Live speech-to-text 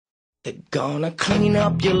They're gonna clean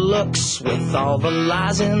up your looks with all the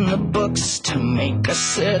lies in the books to make a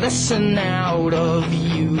citizen out of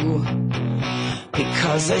you.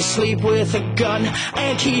 Because they sleep with a gun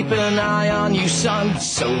and keep an eye on you, son,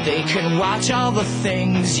 so they can watch all the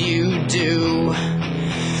things you do.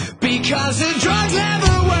 Because the drugs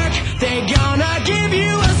never work, they gonna give you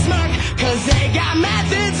a smirk, cause they got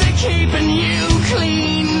methods of keeping you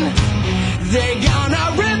clean. They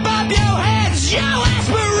gonna rip up your heads, your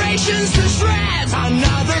aspirations to shreds,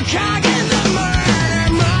 another cog in the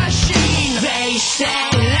murder machine. They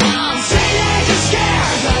say they're just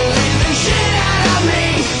scared the living shit out of me.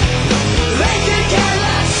 They could care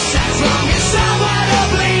less as long as someone will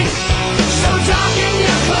bleed. So darken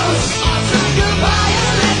your clothes, I'll take a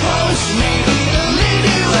violent pose, maybe to leave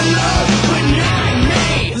you alone when I'm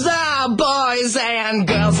me. The boys and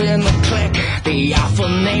girls in the clique, the awful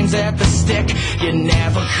names at the stick. You're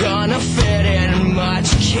never gonna fit in much,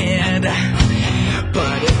 kid.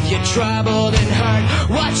 But if you're troubled and hurt,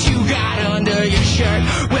 what you got under your shirt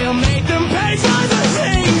will make them pay for the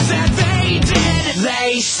things that they did.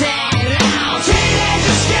 They said